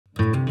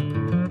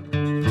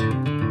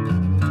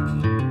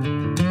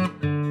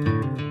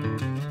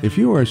If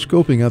you are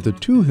scoping out the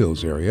Two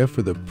Hills area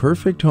for the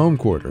perfect home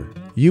quarter,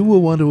 you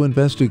will want to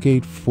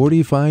investigate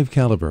 45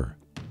 caliber.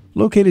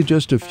 Located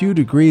just a few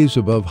degrees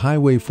above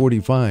Highway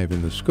 45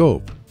 in the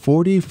scope,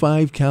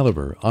 45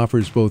 caliber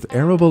offers both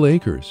arable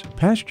acres,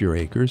 pasture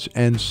acres,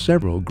 and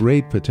several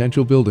great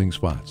potential building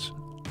spots.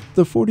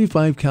 The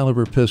 45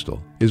 caliber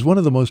pistol is one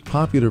of the most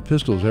popular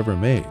pistols ever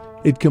made.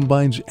 It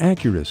combines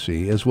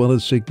accuracy as well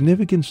as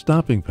significant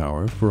stopping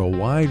power for a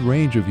wide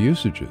range of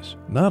usages,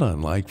 not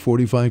unlike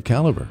 45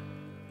 caliber.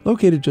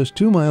 Located just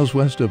 2 miles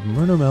west of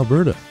Myrnam,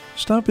 Alberta,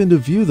 stop in to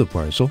view the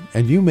parcel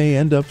and you may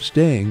end up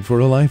staying for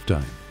a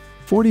lifetime.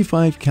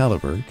 45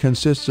 caliber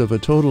consists of a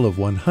total of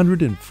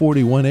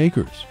 141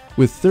 acres,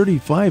 with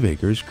 35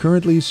 acres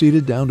currently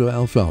seeded down to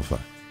alfalfa.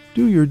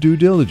 Do your due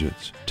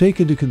diligence. Take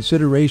into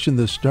consideration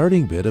the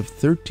starting bid of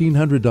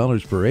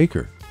 $1,300 per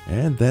acre,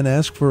 and then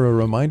ask for a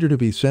reminder to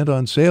be sent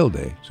on sale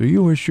day so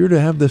you are sure to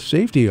have the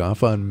safety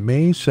off on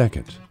May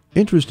 2nd.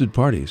 Interested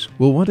parties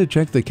will want to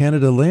check the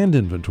Canada Land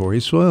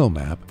Inventory soil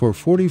map for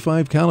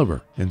 45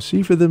 caliber and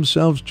see for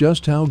themselves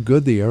just how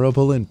good the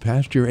arable and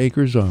pasture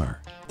acres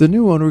are. The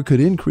new owner could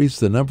increase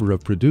the number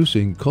of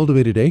producing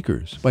cultivated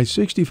acres by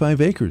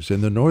 65 acres in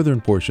the northern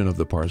portion of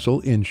the parcel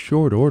in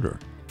short order.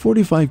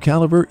 45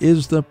 caliber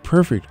is the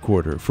perfect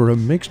quarter for a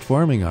mixed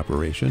farming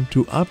operation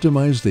to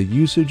optimize the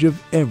usage of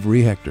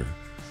every hectare.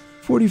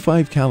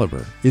 45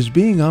 caliber is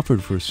being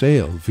offered for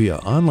sale via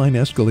online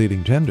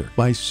escalating tender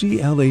by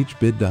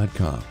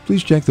CLHbid.com.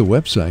 Please check the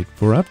website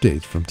for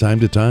updates from time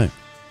to time.